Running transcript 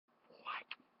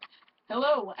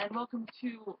Hello and welcome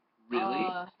to Really?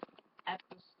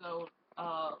 episode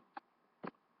of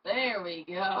there we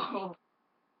go.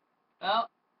 Oh,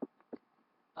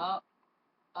 oh,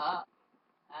 uh,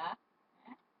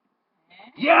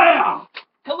 Yeah!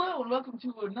 Hello and welcome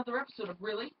to another episode of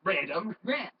Really Random.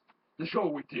 Rants. The show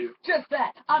we do. Just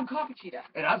that. I'm Coffee Cheetah.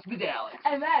 And I'm Spedalic.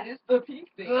 And that is the pink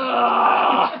thing.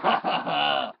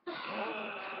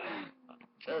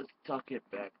 Just tuck it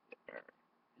back there.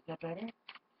 Is that better?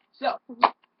 So,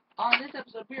 on this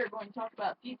episode we are going to talk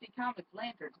about DC Comics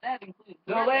lanterns. That includes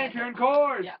The Red Lantern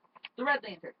Corps! Yeah. The Red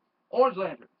Lantern. Orange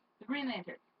Lantern. The Green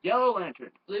Lantern. Yellow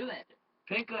Lantern. Blue Lantern.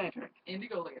 Pink Lantern.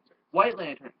 Indigo Lantern. White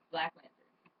Lantern. Black Lantern.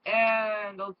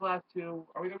 And those last two,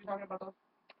 are we going to be talking about those?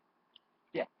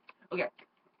 Yeah. Okay.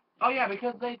 Oh yeah,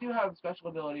 because they do have special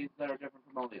abilities that are different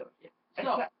from all the others. Yeah.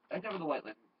 So, except for the White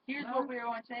Lantern. here's what we're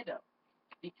going to say though.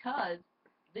 Because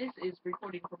this is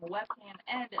recording from a webcam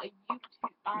and a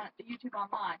YouTube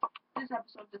online, this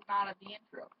episode does not have the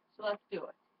intro. So let's do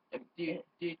it.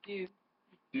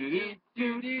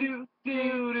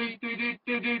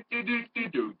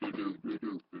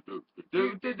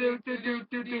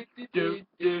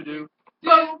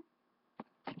 Boom!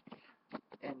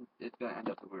 And it's gonna end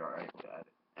up that we already got it.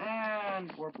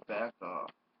 And we're back off.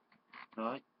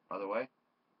 No, other way.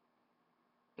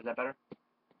 Is that better?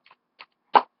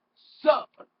 So,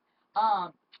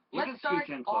 You let's can start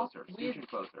scooch in off closer. with Scooch in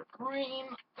closer. Green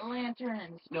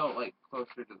Lanterns. No, like closer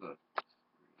to the.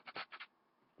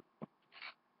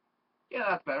 Yeah,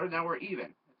 that's better. Now we're even.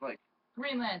 It's like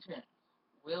Green Lanterns.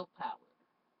 Willpower.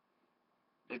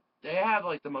 they have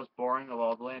like the most boring of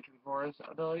all the Lantern Corps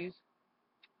abilities.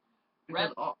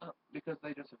 Because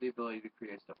they just have the ability to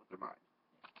create stuff with their mind.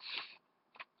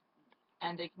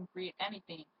 And they can create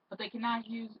anything, but they cannot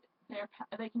use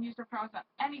they can use their powers on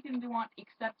anything they want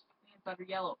except things that are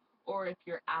yellow. Or if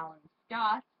you're Alan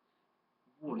Scott,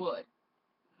 wood.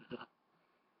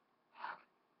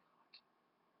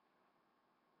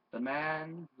 The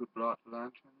man who brought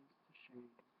lanterns to shame.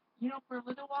 You know, for a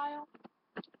little while,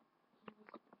 he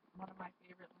was one of my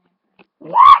favorite lanterns.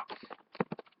 What?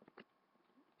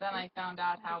 Then I found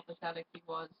out how pathetic he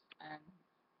was, and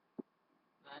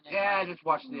then yeah, just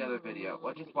watch the other video.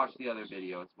 Well, just watch the other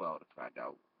video as well to find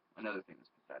out another thing that's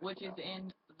pathetic. Which is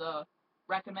in the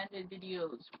recommended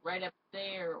videos right up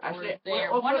there or actually,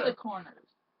 there, well, one of the corners.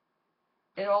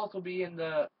 It'll also be in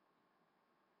the.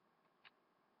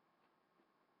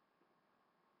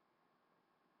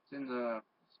 It's in the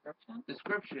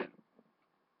description.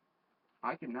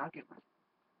 I cannot get my.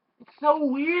 It's so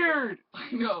weird.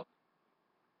 I know.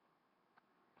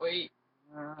 Wait.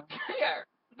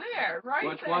 There, right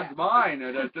Which there. one's mine? No,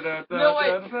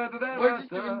 wait. We're just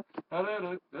doing.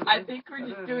 I think we're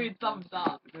just doing thumbs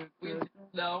up.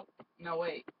 No,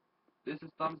 wait. This is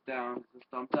thumbs down. This is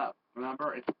thumbs up.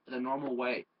 Remember, it's the normal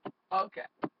way. Okay.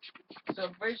 So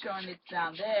if we're showing it's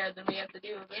down there, then we have to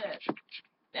do this.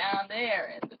 Down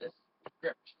there in the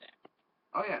description.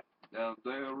 Oh yeah. Down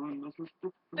there in the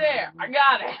description. There, I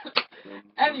got it.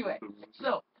 Anyway,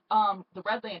 so the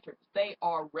Red Lanterns, they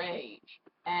are rage,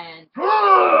 and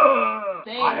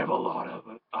I have a lot of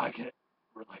it. I can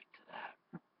relate to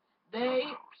that. They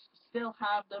still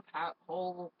have the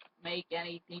whole make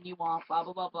anything you want, blah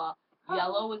blah blah blah.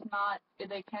 Yellow is not.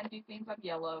 They can do things on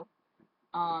yellow.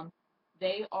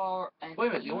 They are. And wait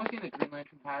a minute. The only thing that Green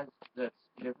Lantern has that's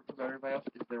different from everybody else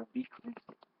is their weakness.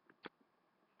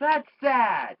 That's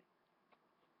sad.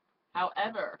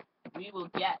 However, we will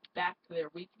get back to their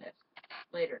weakness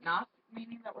later. Not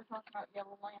meaning that we're talking about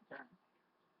Yellow Lantern,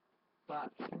 but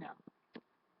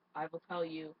I will tell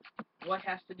you what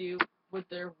has to do with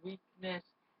their weakness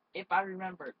if I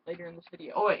remember later in this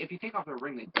video. Oh wait, if you take off their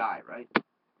ring, they die, right?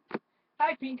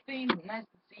 Hi, Pink Thing. Nice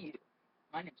to see you.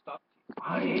 My name's Coffee.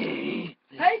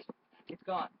 Hey, it's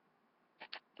gone.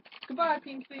 Goodbye,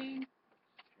 Pink Thing.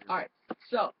 All right.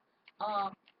 So,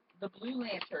 the Blue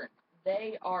Lantern.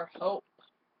 They are hope.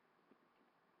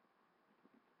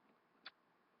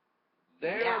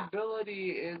 Their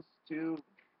ability is to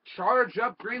charge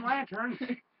up Green Lantern.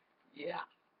 Yeah.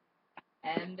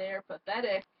 And they're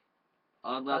pathetic.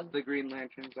 Unless the Green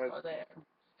Lanterns are there.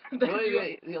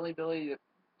 Really, the only ability that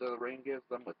the ring gives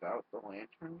them without the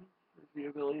lantern is the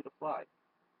ability to fly.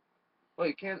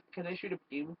 Wait, can they shoot a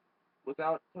beam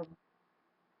without them?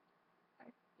 I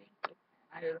think they can.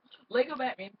 I don't know. Lego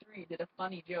Batman 3 did a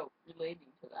funny joke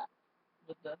relating to that.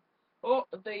 With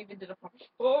they even did a funny.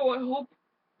 I hope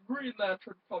Green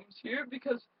Lantern comes here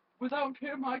because without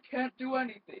him I can't do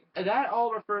anything. And that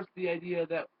all refers to the idea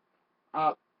that,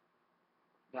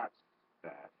 that's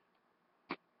bad.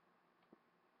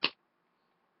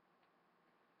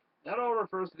 That all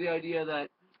refers to the idea that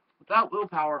Without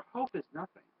willpower, hope is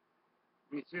nothing.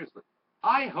 I mean, seriously.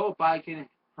 I hope I can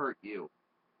hurt you,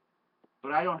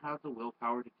 but I don't have the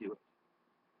willpower to do it.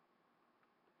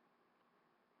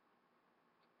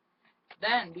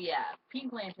 Then we have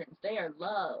Pink Lanterns. They are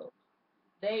love.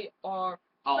 They are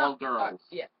All girls.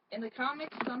 Yeah. In the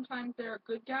comics, sometimes they're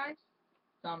good guys.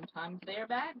 Sometimes they're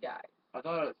bad guys. I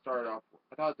thought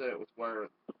that it was where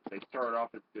they started off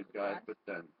as good guys, but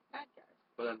then bad guys.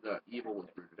 But then the evil was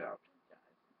rooted out.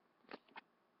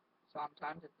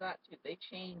 Sometimes it's that too. They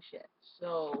change it.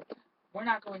 So we're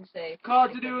not going to say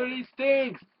Continuity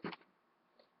stinks.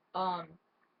 Um.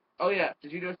 Oh yeah.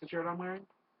 Did you notice the shirt I'm wearing?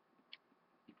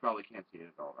 You probably can't see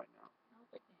it at all right now. No,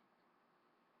 they can't.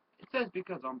 It says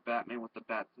because I'm Batman with the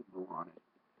bat symbol on it.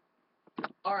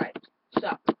 All right.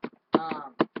 So,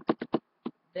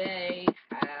 they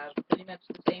have pretty much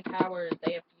the same powers.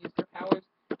 They have to use their powers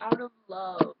out of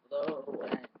love, though,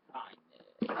 and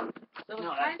kindness. So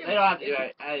No, kind of, they don't have to do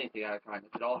anything out of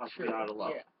kindness. It all has to be out of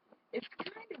love. Yeah. It's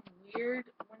kind of weird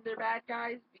when they're bad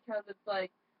guys because it's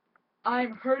like,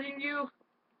 I'm hurting you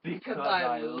because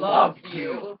I love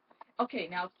you. Okay,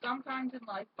 now sometimes in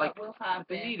life that will happen.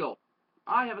 The needle.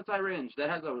 I have a syringe that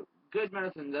has a good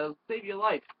medicine that'll save your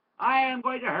life. I am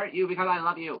going to hurt you because I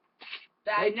love you.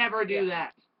 They never do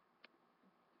that.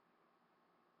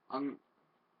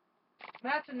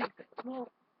 That's an example.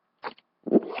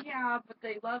 Yeah, but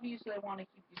they love you, so they want to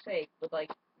keep you safe with like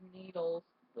needles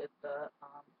with the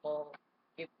ball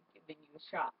giving you a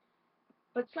shot.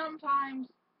 But sometimes,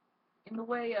 in the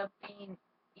way of being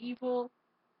evil,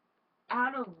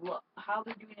 out of how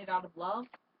they're doing it out of love,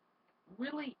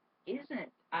 really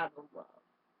isn't out of love.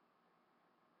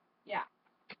 Yeah.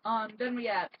 Then we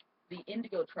have the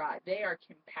Indigo Tribe. They are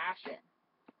compassion.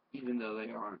 Even though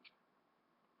they aren't.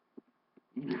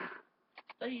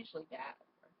 They're usually bad.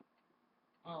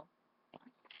 Oh.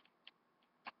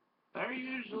 They're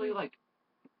usually like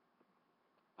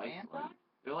Iceland. Anti?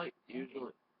 They're like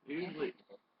usually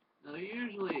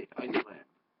Iceland.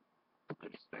 They're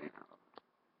just staying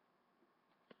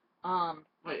out.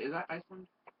 Wait, is that Iceland?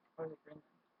 Or is it Greenland?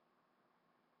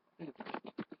 I think it's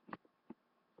Iceland.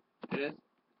 It is?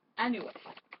 Anyway.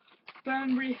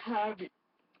 Then we have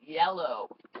Yellow.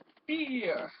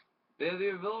 Fear. They have the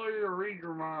ability to read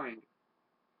your mind.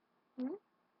 Hmm?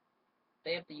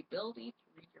 They have the ability to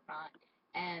read your mind.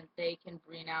 And they can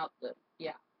bring out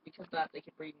because of that they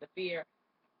can bring the fear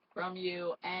from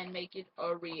you and make it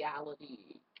a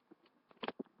reality.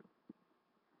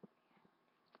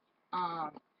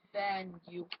 Then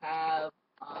you have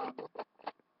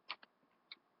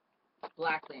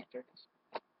Black Lanterns.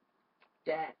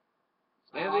 Dead.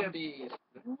 Zombies.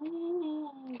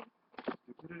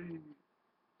 Stupidity.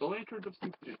 The Lanterns of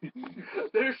Stupidity.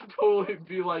 There should totally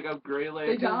be like a Gray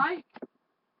Lantern. They die?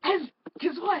 And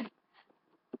guess what?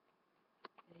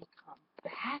 They come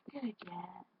back again.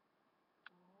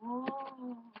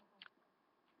 Oh.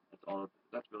 That's all.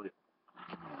 That's really.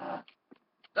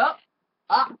 Oh.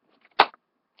 Ah.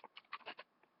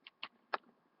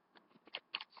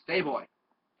 Stay boy.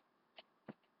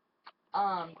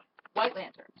 White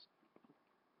Lanterns.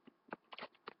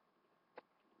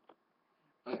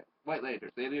 Okay, White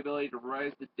Lanterns. They have the ability to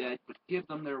rise the dead, but give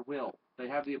them their will. They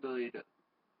have the ability to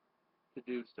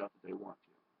do stuff that they want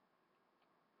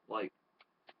to. Like,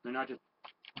 they're not just.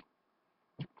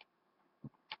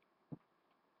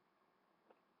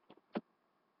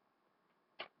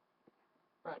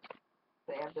 Right.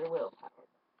 They have their willpower.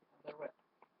 Their will.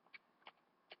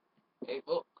 Hey,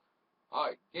 look.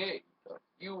 I gave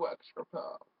you extra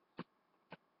power.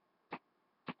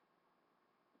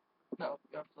 No,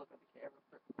 you have to look at the camera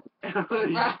first.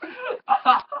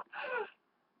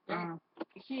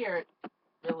 Here, it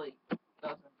really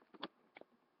doesn't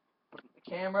look at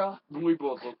the camera. We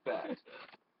both look back.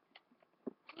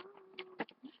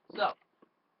 So,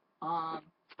 I'm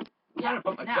trying to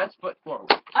put my best foot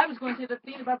forward. I was going to say the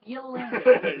thing about the Yellow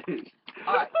Lantern.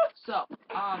 Alright, so,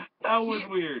 that was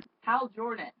weird. Hal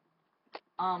Jordan,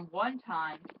 one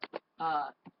time,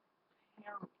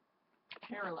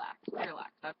 Parallax,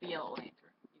 that's the Yellow Lantern.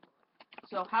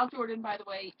 So, Hal Jordan, by the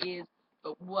way, is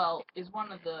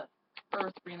one of the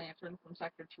Earth Green Lantern from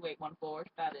Sector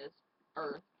 2814, that is,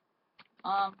 Earth.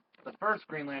 The first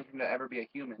Green Lantern to ever be a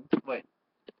human. Wait.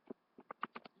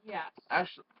 Yes.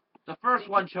 Actually, the first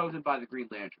one chosen by the Green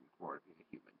Lantern before being a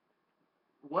human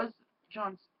was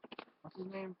what's his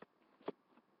name?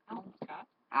 Alan Scott.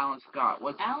 Alan Scott.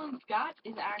 Alan Scott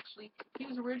he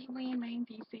was originally in main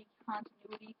DC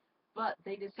continuity, but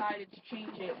they decided to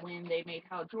change it when they made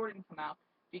Hal Jordan come out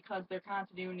because their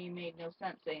continuity made no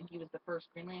sense, saying he was the first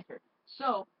Green Lantern.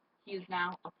 So, he is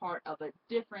now a part of a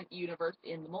different universe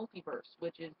in the multiverse,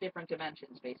 which is different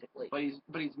dimensions, basically. But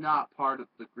he's not part of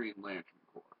the Green Lantern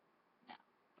Corps. No.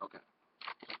 Okay.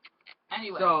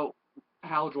 Anyway. So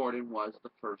Hal Jordan was the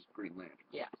first Green Lantern.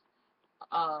 Yes.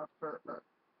 For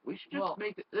we should just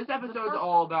make this episode's first,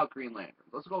 all about Green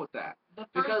Lanterns. Let's go with that.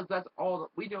 Because that's all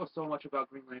we know so much about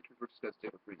Green Lanterns. We're just gonna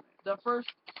stick with Green Lanterns. The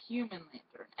first human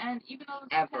lantern, and even though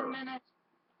it's 10 minutes,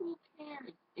 who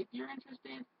cares? If you're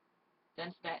interested,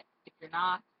 then stay. If you're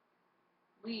not,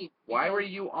 leave. Why were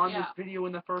you on this video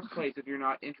in the first place if you're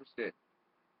not interested?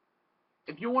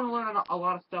 If you want to learn a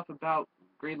lot of stuff about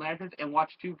Green Lanterns and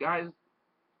watch two guys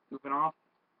goofing off,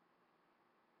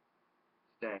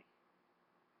 stay.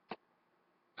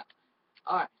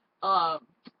 Alright,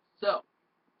 so,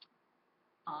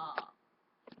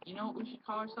 you know what we should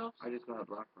call ourselves? I just got a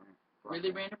black rant.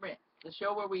 Really Random Rants. The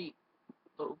show where we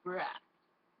overact.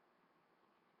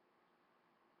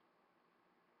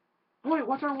 Wait,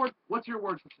 what's our word? What's your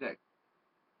word for today?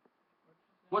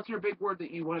 What's your big word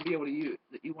that you want to be able to use?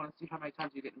 That you want to see how many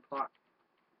times you get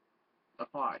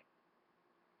apply?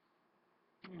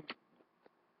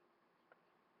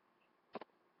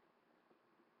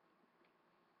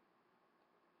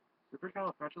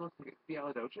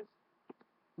 Supercalifragilisticexpialidocious?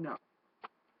 No.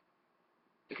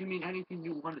 It can mean anything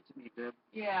you want it to mean, Viv.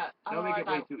 Yeah. Don't make it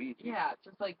way too easy. Yeah,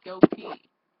 just like go pee.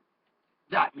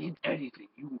 That means anything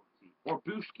you want to see. Or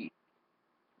booshki.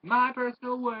 My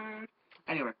personal word.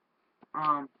 Anyway,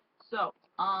 So,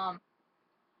 I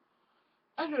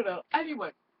don't know.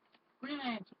 Anyway, Green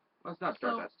Lantern. Let's not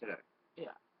start that today.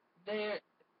 Yeah.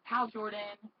 Hal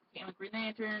Jordan became a Green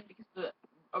Lantern because the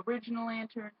original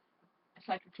Lantern,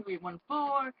 Sector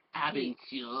 2814,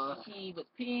 he was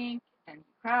pink and he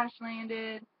crash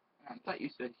landed. I thought you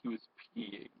said he was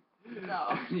peeing.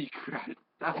 No. He crashed.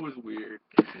 That was weird.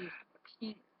 He's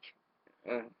pink.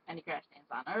 And he crash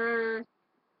lands on Earth.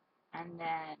 And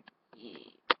then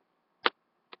he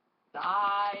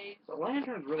dies. The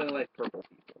Lanterns really like purple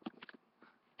people.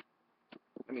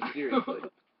 I mean, seriously.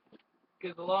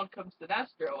 Because along comes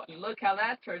Sinestro, and look how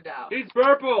that turned out. He's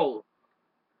purple!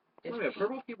 It's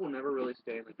purple people never really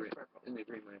stay in the Green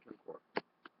Lantern Corps.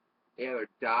 They either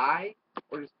die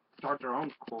or just start their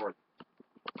own corps.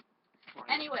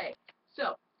 Anyway,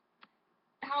 so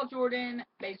Hal Jordan,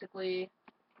 basically,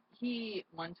 he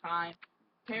one time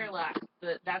Parallax,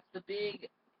 that's the big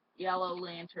yellow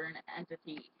lantern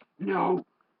entity. No,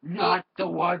 not the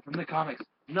one from the comics.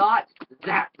 Not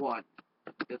that one.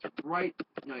 It's right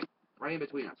in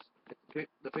between us.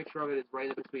 The picture of it is right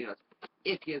in between us.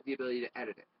 If he has the ability to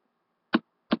edit it.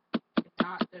 If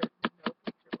not, there's no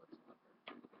picture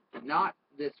whatsoever. Not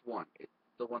this one. It's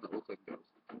the one that looks like a ghost.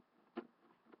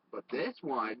 But this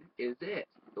one is it.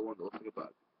 The one that looks like a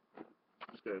bug. I'm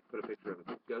just gonna put a picture of it.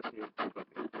 Ghost here.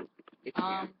 If you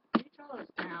can. Can you tell us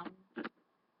down?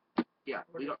 Yeah.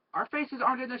 Our faces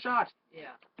aren't in the shot.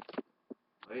 Yeah.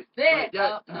 Wait. There.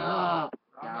 Down.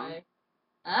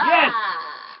 Yes.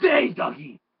 Stay,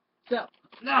 Dougie. So.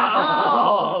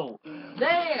 No.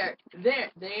 There. Stay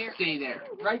there.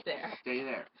 Right there. Stay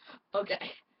there.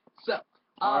 Okay. So.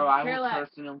 I will Parallax.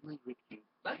 personally with you.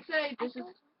 Let's say this is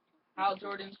Hal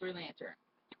Jordan's Green Lantern,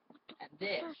 and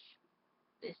this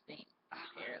thing,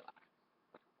 Parallax.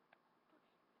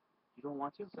 You don't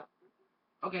want to? So.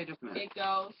 Okay, just a minute. It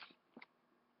goes.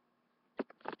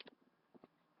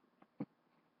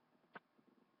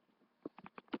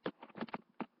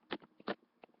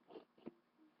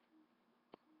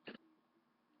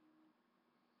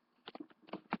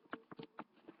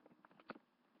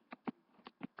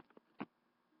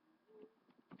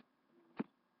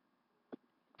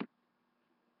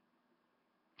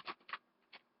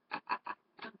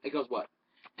 It goes what?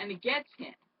 And it gets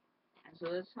him. And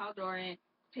so this is how Jordan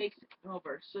takes it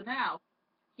over. So now,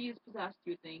 he is possessed,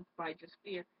 you think, by just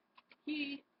fear.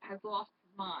 He has lost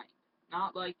his mind.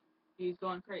 Not like he's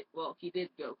going crazy. Well, he did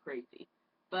go crazy.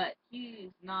 But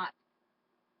he's not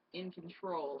in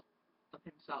control of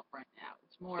himself right now.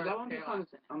 It's more Is that one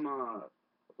Parallax in it.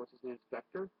 What's his name?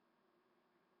 Spectre?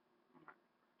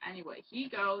 Anyway, he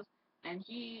goes and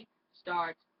he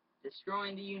starts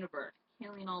destroying the universe,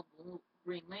 killing all the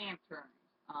Green Lanterns,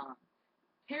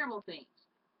 terrible things.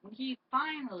 When he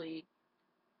finally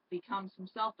becomes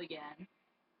himself again,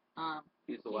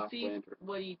 He's the he last sees lantern.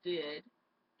 what he did,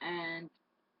 and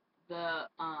the,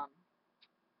 what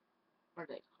are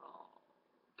they called?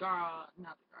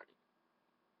 Not the Guardians.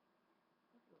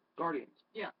 Guardians.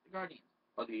 Yeah, the Guardians.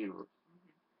 Of the universe.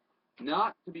 Mm-hmm.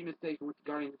 Not to be mistaken with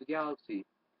the Guardians of the Galaxy.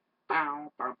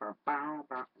 Bow, bow, bow, bow,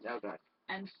 bow. That guy.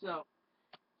 And so,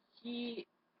 they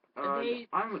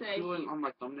I'm say doing on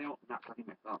my thumbnail, not cutting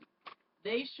my thumb.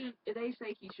 They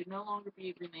say he should no longer be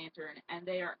a Green Lantern, and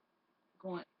they are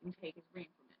going to take his ring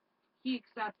from him. He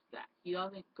accepts that. He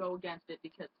doesn't go against it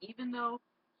because even though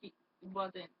he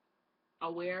wasn't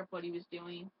aware of what he was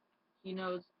doing, he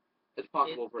knows it's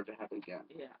possible for it to happen again.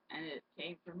 Yeah, and it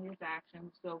came from his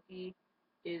actions, so he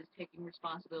is taking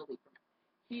responsibility for it.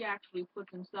 He actually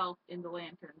puts himself in the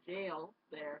Lantern jail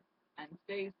there and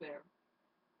stays there.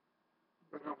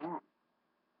 For how long?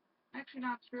 Actually,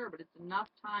 not sure, but it's enough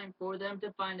time for them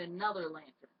to find another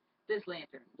Lantern. This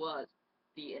Lantern was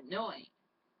the annoying,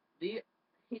 the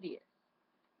hideous,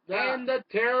 And the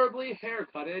terribly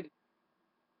haircutted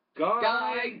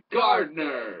Guy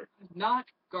Gardner. Not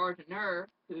Gardener,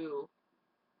 who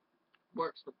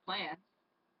works with plants.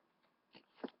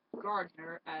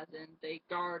 Gardener, as in they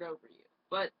guard over you.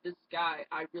 But this guy,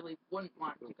 I really wouldn't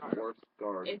want to guard. Worst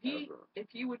guard if he said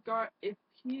he would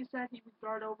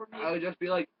guard over me, I would just be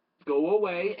like, go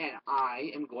away, and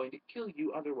I am going to kill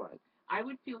you otherwise. I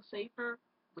would feel safer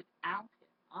without him,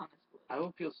 honestly. I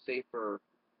would feel safer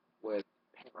with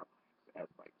Parallax as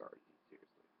my guardian,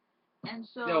 seriously. And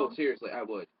so... No, seriously, I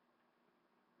would.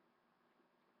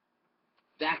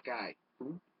 That guy.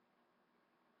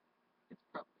 It's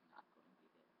probably not going to be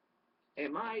there.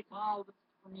 It might. Well, this is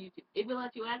from YouTube. If it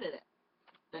lets you edit it,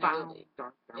 then it will be.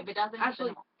 If it doesn't,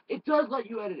 actually, it does let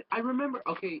you edit it. I remember.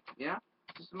 Okay, yeah?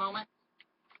 Just a moment.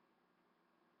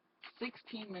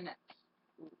 16 minutes.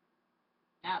 Ooh.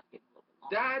 Now it's getting a little bit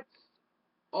longer. That's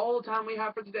all the time we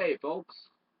have for today, folks.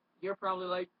 You're probably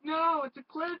like, no, it's a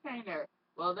cliffhanger.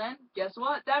 Well then, guess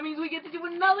what? That means we get to do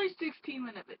another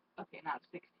 16-minute video. Okay, not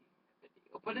 16-minute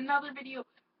video, but another video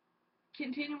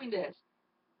continuing this.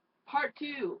 Part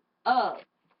 2 of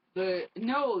the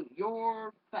Know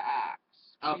Your Facts.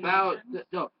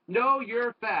 Know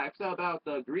your facts about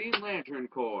the Green Lantern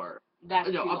Corps. That's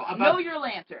Know Your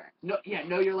Lantern. Know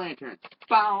your lanterns.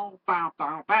 Bow, bow,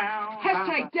 bow, bow.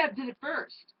 Hashtag Deb did it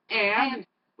first. And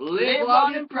live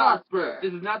long and prosper.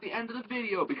 This is not the end of the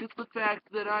video because of the fact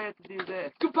that I have to do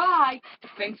this. Goodbye.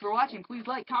 Thanks for watching. Please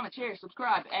like, comment, share,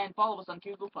 subscribe, and follow us on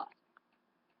Google+.